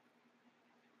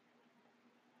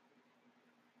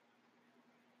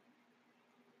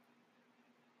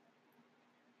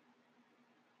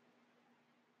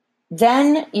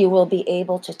 Then you will be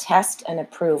able to test and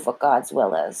approve what God's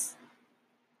will is.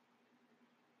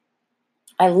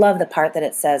 I love the part that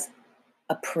it says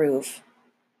approve,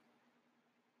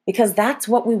 because that's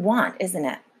what we want, isn't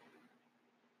it?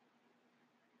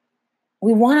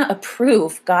 We want to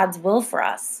approve God's will for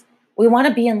us. We want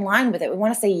to be in line with it. We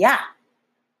want to say, yeah,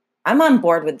 I'm on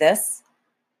board with this.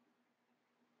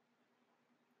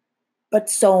 But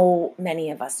so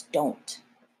many of us don't.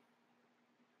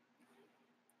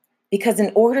 Because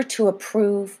in order to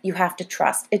approve, you have to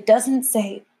trust. It doesn't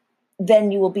say,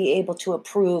 then you will be able to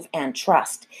approve and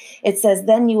trust. It says,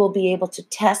 then you will be able to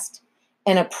test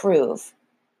and approve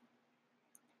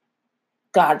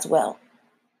God's will.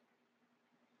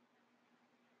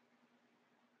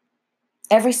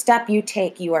 Every step you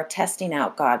take, you are testing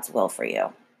out God's will for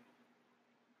you.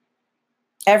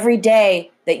 Every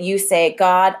day that you say,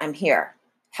 God, I'm here,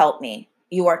 help me,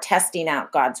 you are testing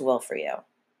out God's will for you.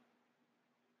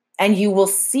 And you will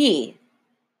see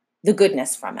the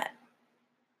goodness from it.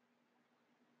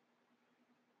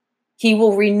 He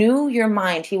will renew your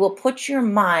mind. He will put your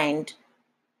mind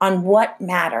on what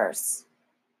matters.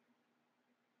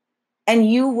 And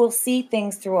you will see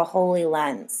things through a holy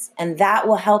lens, and that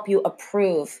will help you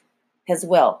approve his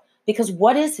will. Because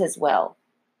what is his will?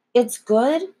 It's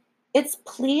good, it's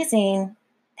pleasing,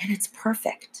 and it's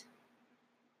perfect.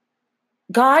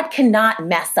 God cannot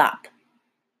mess up.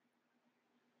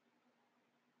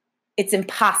 It's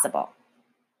impossible.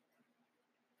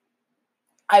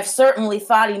 I've certainly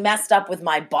thought he messed up with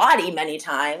my body many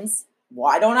times.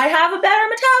 Why don't I have a better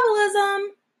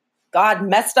metabolism? God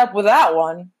messed up with that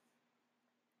one.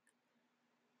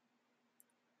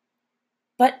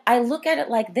 But I look at it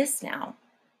like this now.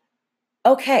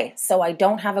 Okay, so I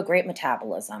don't have a great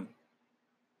metabolism.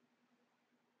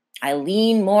 I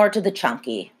lean more to the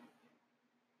chunky.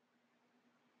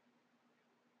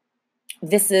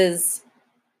 This is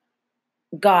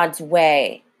God's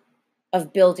way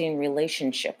of building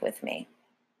relationship with me.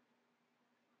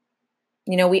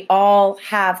 You know, we all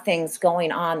have things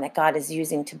going on that God is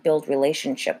using to build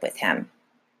relationship with him.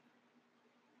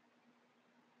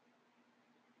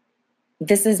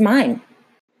 This is mine.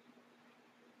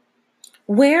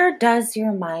 Where does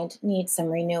your mind need some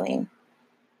renewing?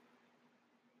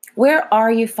 Where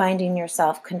are you finding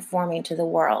yourself conforming to the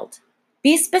world?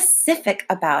 Be specific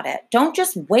about it. Don't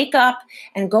just wake up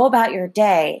and go about your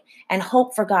day and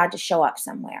hope for God to show up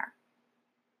somewhere.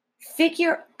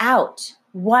 Figure out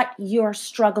what you're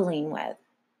struggling with.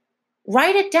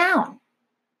 Write it down.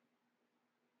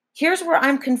 Here's where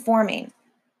I'm conforming.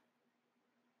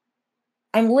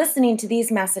 I'm listening to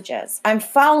these messages. I'm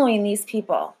following these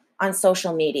people on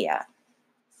social media.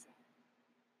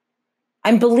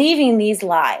 I'm believing these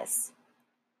lies.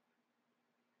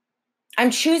 I'm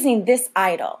choosing this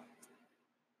idol.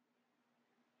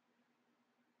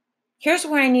 Here's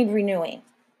where I need renewing.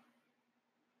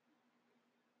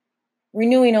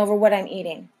 Renewing over what I'm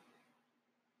eating.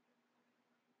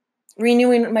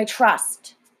 Renewing my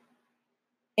trust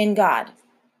in God.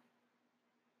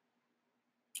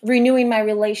 Renewing my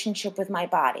relationship with my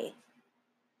body.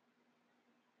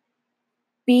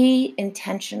 Be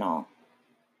intentional.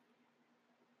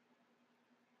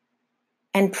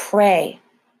 And pray.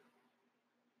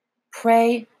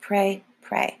 Pray, pray,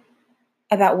 pray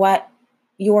about what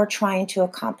you're trying to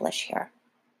accomplish here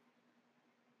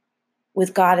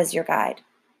with God as your guide.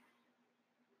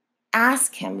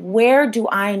 Ask him, where do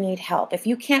I need help? If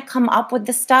you can't come up with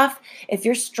the stuff, if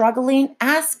you're struggling,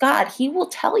 ask God. He will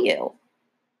tell you.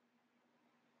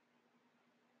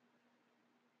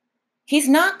 He's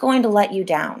not going to let you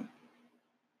down.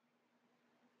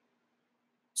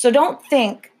 So don't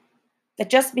think that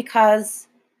just because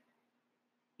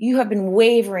you have been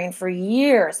wavering for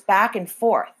years back and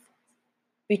forth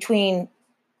between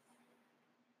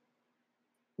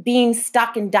being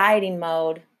stuck in dieting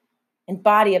mode and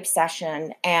body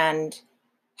obsession and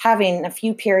having a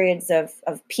few periods of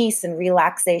peace and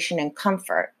relaxation and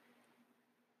comfort.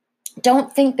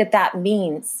 Don't think that that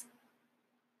means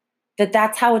that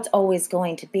that's how it's always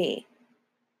going to be.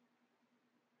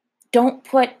 Don't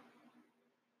put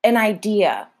an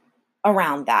idea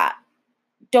around that.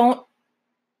 Don't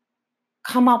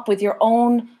come up with your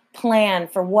own plan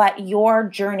for what your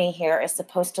journey here is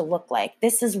supposed to look like.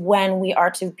 This is when we are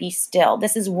to be still.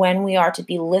 This is when we are to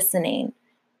be listening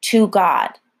to God.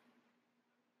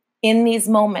 In these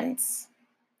moments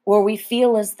where we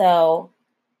feel as though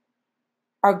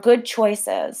our good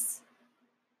choices,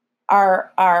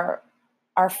 our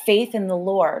faith in the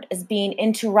Lord is being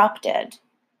interrupted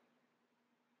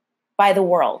by the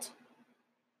world.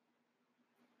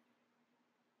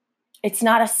 It's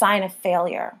not a sign of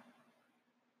failure.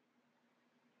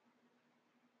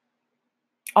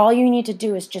 All you need to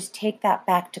do is just take that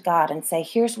back to God and say,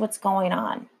 here's what's going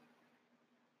on.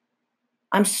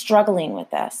 I'm struggling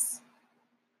with this.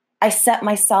 I set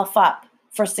myself up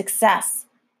for success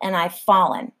and I've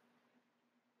fallen.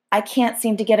 I can't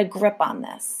seem to get a grip on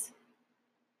this.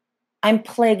 I'm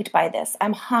plagued by this.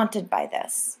 I'm haunted by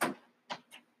this.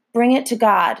 Bring it to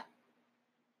God,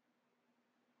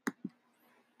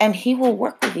 and he will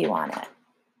work with you on it.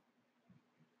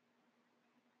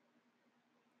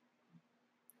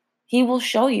 He will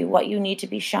show you what you need to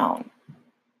be shown.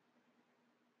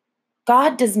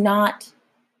 God does not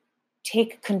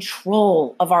take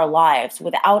control of our lives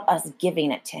without us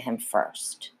giving it to him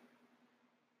first.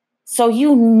 So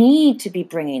you need to be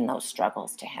bringing those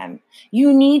struggles to him.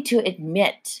 You need to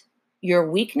admit your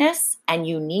weakness and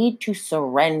you need to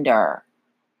surrender.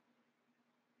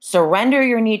 Surrender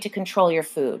your need to control your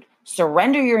food.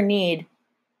 Surrender your need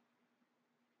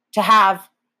to have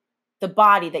the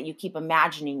body that you keep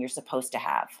imagining you're supposed to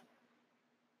have.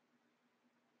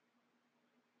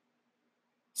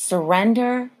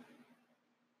 Surrender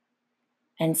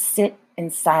and sit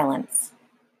in silence.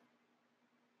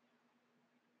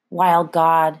 while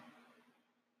God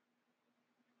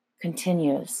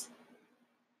continues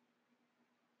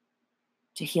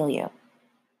to heal you.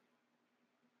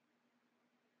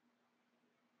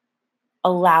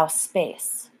 Allow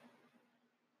space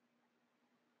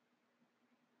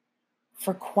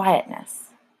for quietness.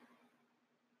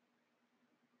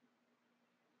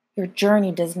 Your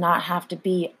journey does not have to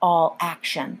be all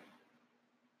action.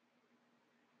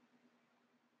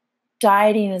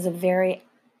 Dieting is a very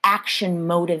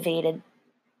action-motivated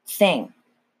thing.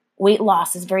 Weight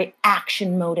loss is very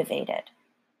action-motivated.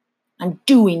 I'm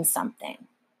doing something.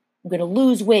 I'm going to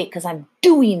lose weight because I'm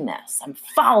doing this. I'm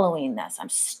following this. I'm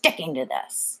sticking to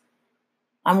this.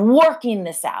 I'm working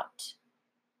this out.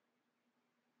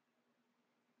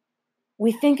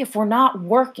 We think if we're not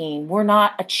working, we're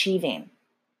not achieving.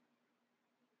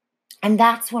 And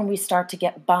that's when we start to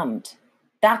get bummed.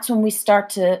 That's when we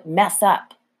start to mess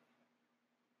up.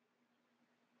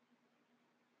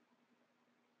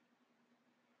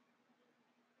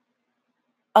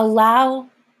 Allow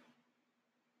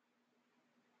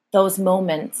those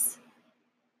moments,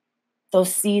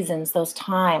 those seasons, those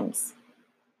times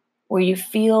where you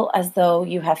feel as though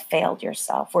you have failed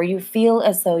yourself, where you feel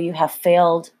as though you have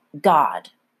failed God,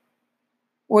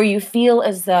 where you feel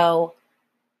as though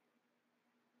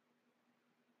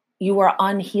you are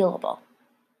unhealable,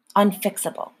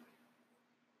 unfixable.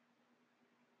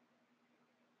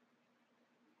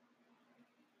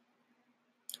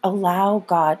 Allow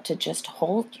God to just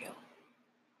hold you,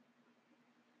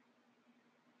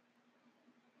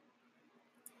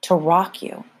 to rock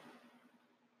you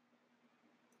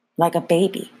like a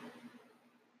baby,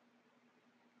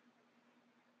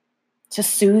 to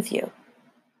soothe you,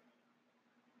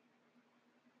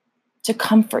 to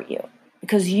comfort you,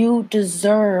 because you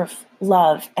deserve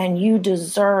love and you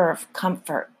deserve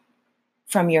comfort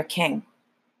from your King.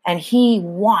 And He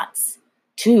wants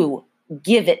to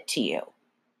give it to you.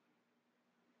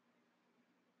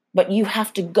 But you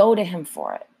have to go to Him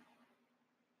for it.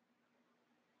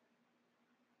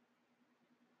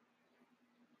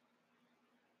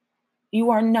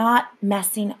 You are not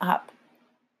messing up.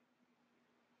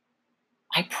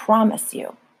 I promise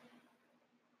you.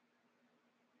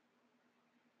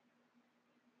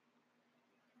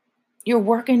 You're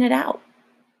working it out.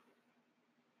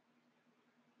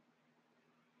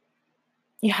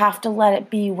 You have to let it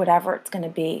be whatever it's going to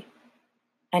be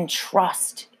and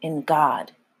trust in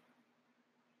God.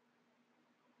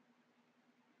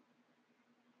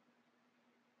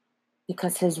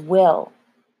 Because His will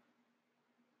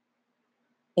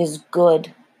is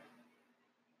good.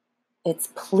 It's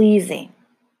pleasing.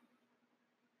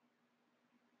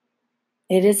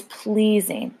 It is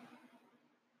pleasing.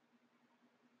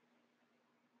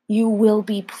 You will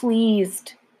be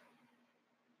pleased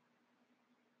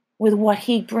with what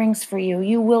He brings for you.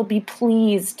 You will be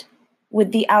pleased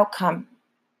with the outcome.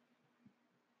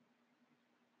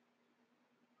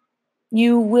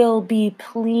 You will be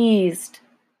pleased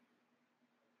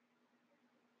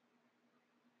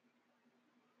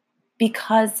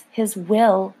because His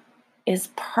will is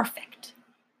perfect.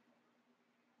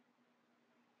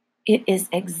 It is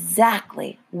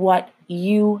exactly what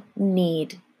you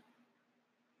need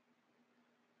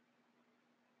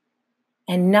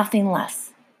and nothing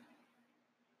less.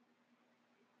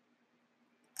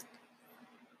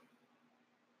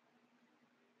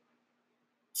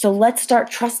 So let's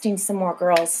start trusting some more,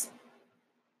 girls.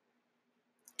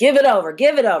 Give it over,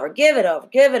 give it over, give it over,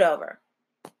 give it over.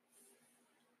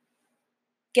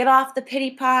 Get off the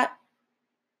pity pot.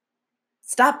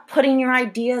 Stop putting your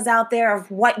ideas out there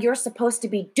of what you're supposed to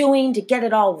be doing to get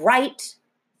it all right.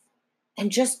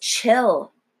 And just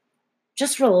chill.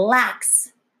 Just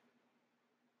relax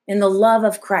in the love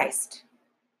of Christ.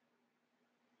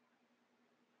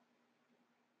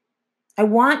 I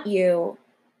want you,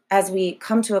 as we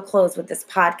come to a close with this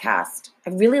podcast, I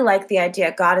really like the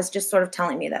idea, God is just sort of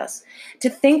telling me this, to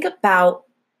think about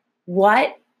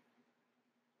what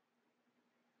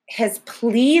His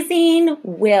pleasing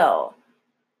will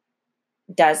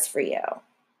does for you.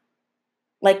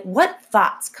 Like, what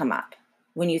thoughts come up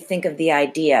when you think of the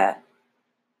idea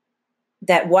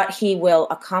that what He will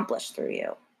accomplish through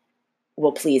you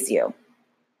will please you?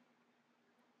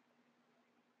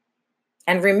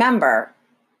 And remember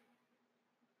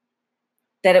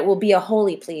that it will be a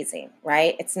holy pleasing,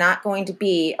 right? It's not going to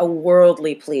be a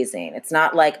worldly pleasing. It's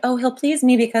not like, oh, He'll please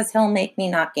me because He'll make me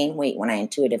not gain weight when I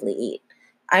intuitively eat.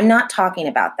 I'm not talking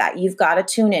about that. You've got to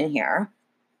tune in here,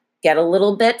 get a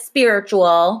little bit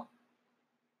spiritual.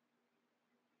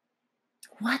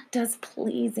 What does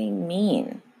pleasing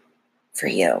mean for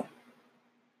you?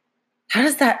 How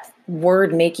does that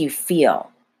word make you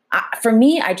feel? For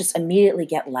me, I just immediately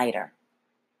get lighter.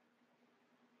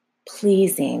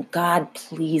 Pleasing, God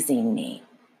pleasing me.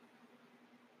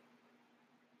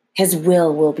 His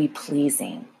will be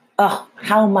pleasing. Oh,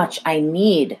 how much I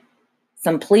need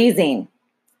some pleasing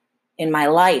in my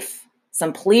life,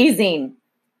 some pleasing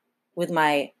with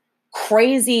my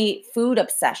crazy food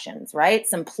obsessions, right?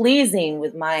 Some pleasing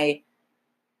with my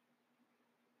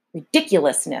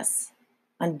ridiculousness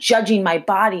on judging my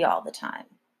body all the time,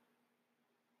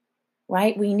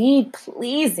 right? We need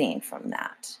pleasing from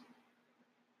that.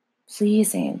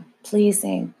 Pleasing.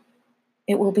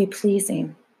 It will be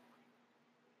pleasing.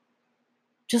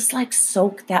 Just like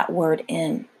soak that word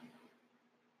in.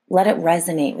 Let it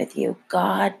resonate with you.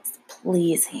 God's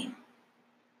pleasing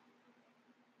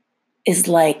is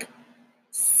like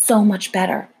so much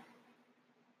better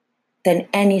than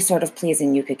any sort of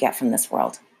pleasing you could get from this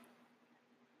world.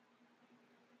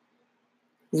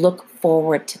 Look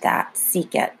forward to that.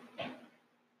 Seek it.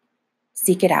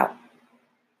 Seek it out.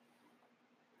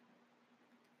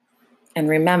 And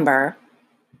remember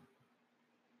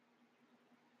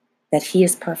that He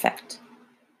is perfect.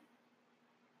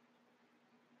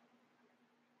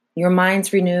 Your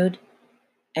mind's renewed,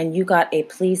 and you got a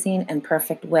pleasing and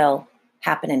perfect will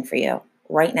happening for you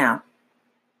right now.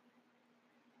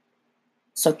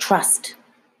 So trust.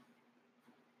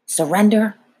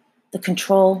 Surrender the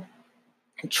control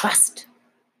and trust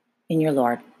in your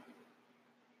Lord.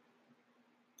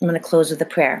 I'm going to close with a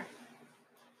prayer.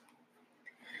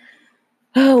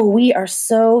 Oh, we are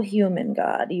so human,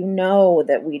 God. You know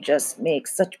that we just make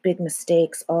such big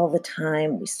mistakes all the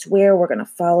time. We swear we're going to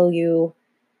follow you.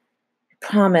 We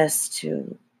promise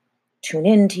to tune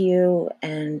into you,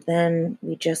 and then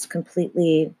we just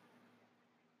completely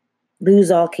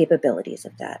lose all capabilities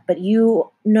of that. But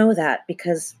you know that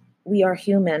because we are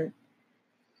human.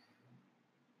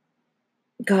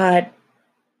 God,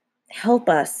 help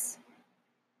us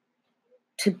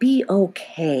to be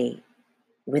okay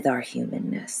with our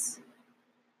humanness.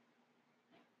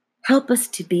 Help us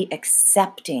to be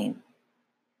accepting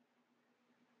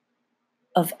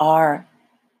of our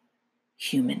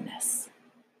humanness.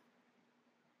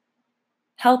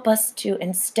 Help us to,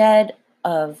 instead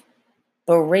of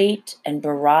berate and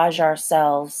barrage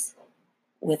ourselves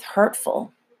with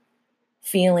hurtful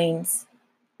feelings,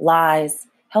 lies,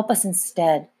 help us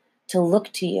instead to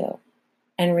look to you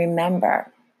and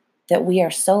remember that we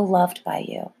are so loved by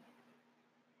you.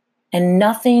 And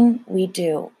nothing we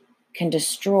do can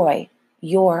destroy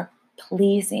your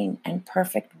pleasing and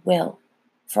perfect will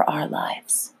for our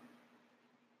lives.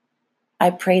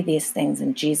 I pray these things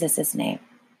in Jesus' name.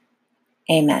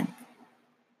 Amen.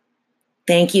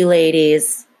 Thank you,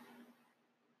 ladies.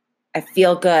 I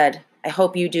feel good. I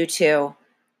hope you do too.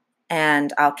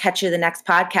 And I'll catch you the next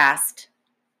podcast.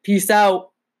 Peace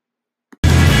out.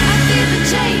 I feel the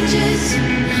changes.